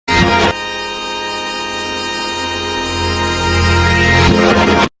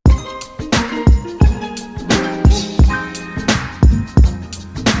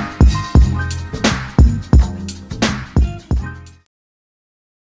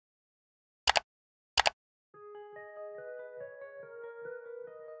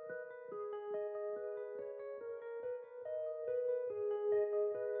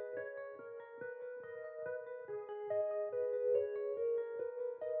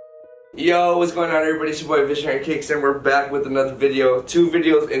Yo, what's going on everybody? It's your boy Visionary Kicks and we're back with another video. 2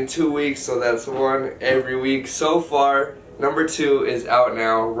 videos in 2 weeks, so that's one every week. So far, number 2 is out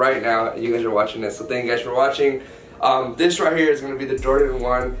now, right now. You guys are watching this, so thank you guys for watching. This right here is going to be the Jordan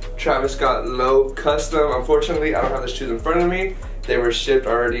 1 Travis Scott Low Custom. Unfortunately, I don't have the shoes in front of me. They were shipped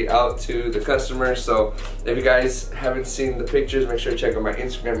already out to the customer, so if you guys haven't seen the pictures, make sure to check out my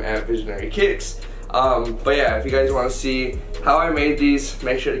Instagram at Visionary Kicks. But yeah, if you guys want to see how I made these,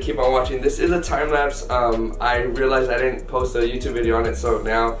 make sure to keep on watching. This is a time lapse. I realized I didn't post a YouTube video on it, so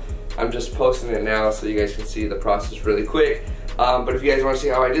now I'm just posting it now so you guys can see the process really quick. But if you guys want to see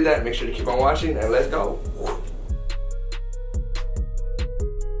how I did that, make sure to keep on watching and let's go.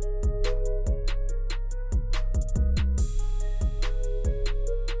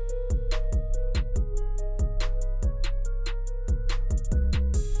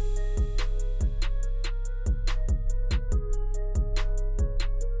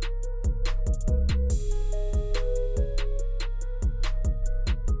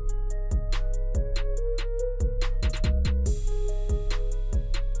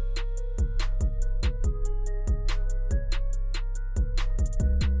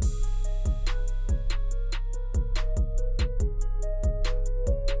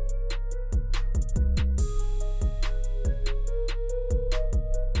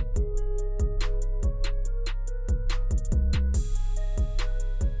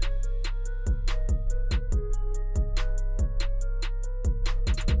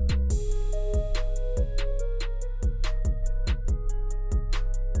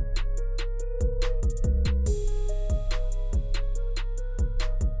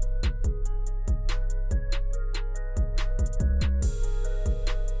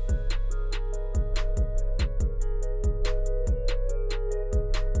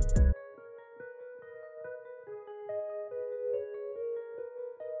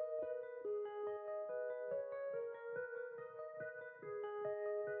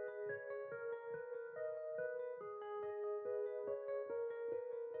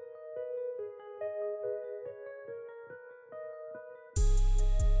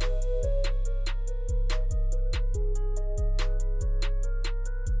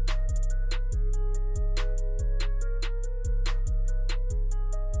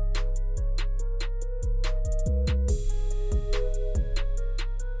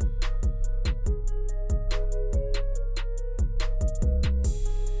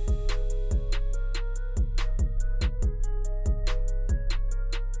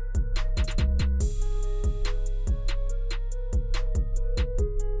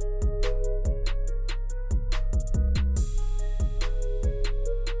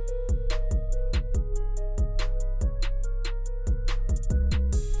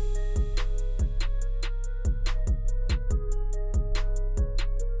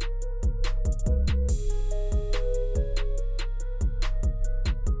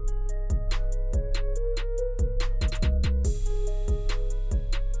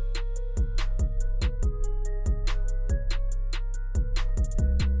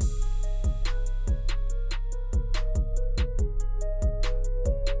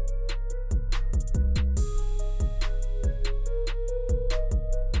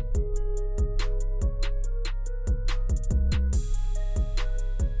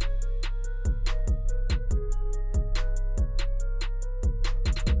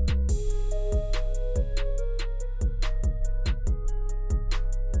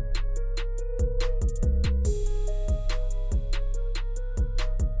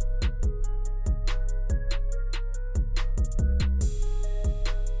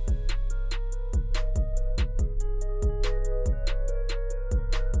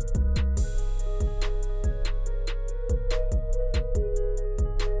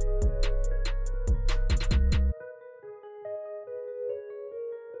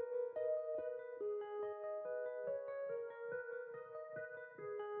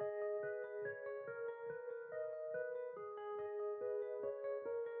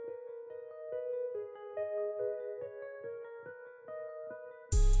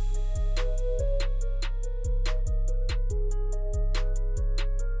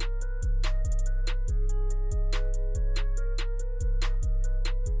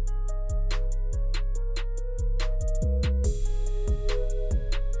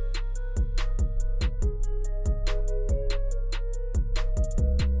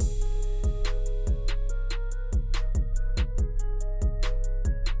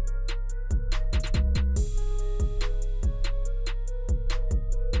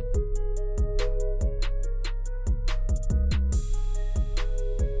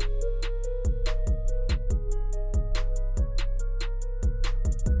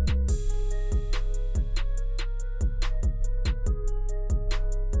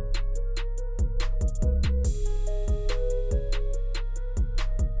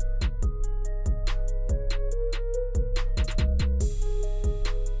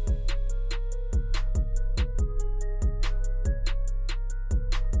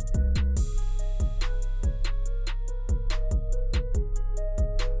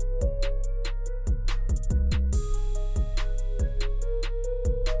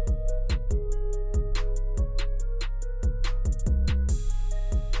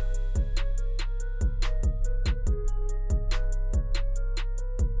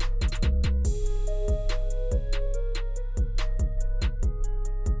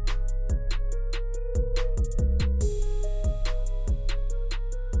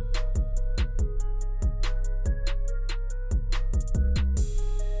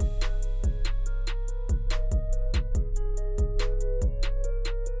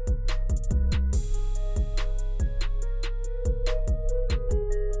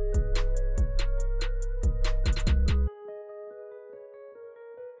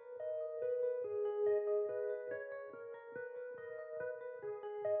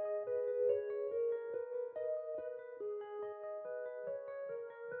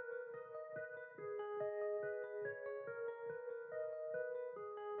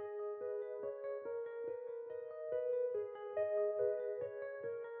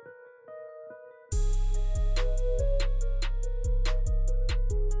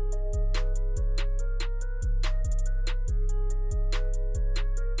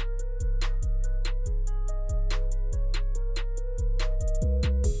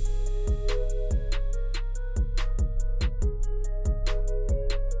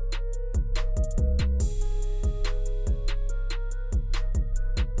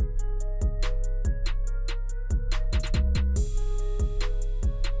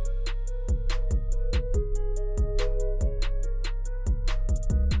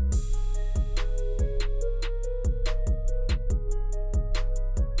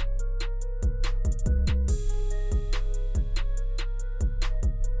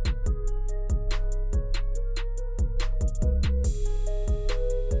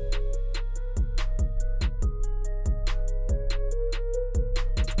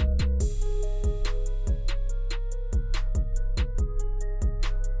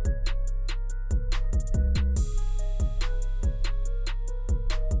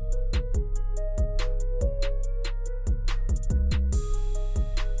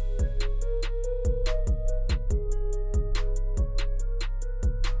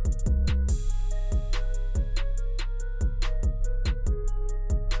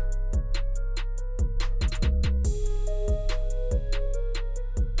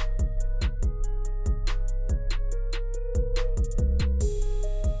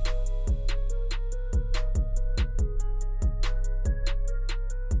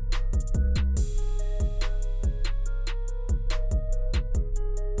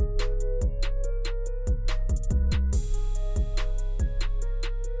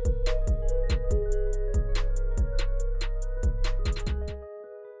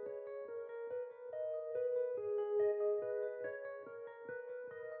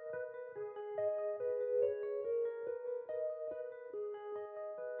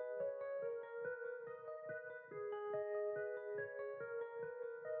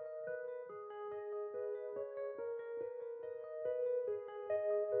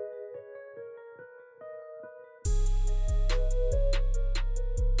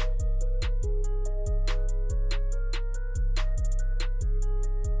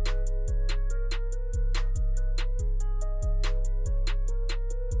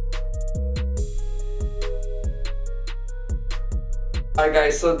 Alright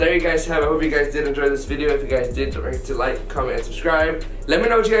guys, so there you guys have it. I hope you guys did enjoy this video. If you guys did, don't forget to like, comment, and subscribe. Let me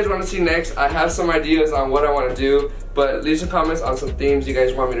know what you guys want to see next. I have some ideas on what I want to do, but leave some comments on some themes you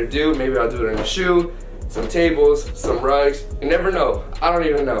guys want me to do. Maybe I'll do it in a shoe, some tables, some rugs. You never know. I don't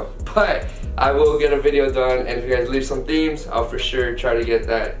even know. But I will get a video done, and if you guys leave some themes, I'll for sure try to get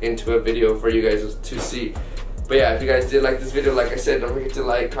that into a video for you guys to see. But yeah, if you guys did like this video, like I said, don't forget to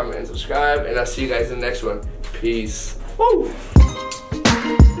like, comment, and subscribe, and I'll see you guys in the next one. Peace. Woo!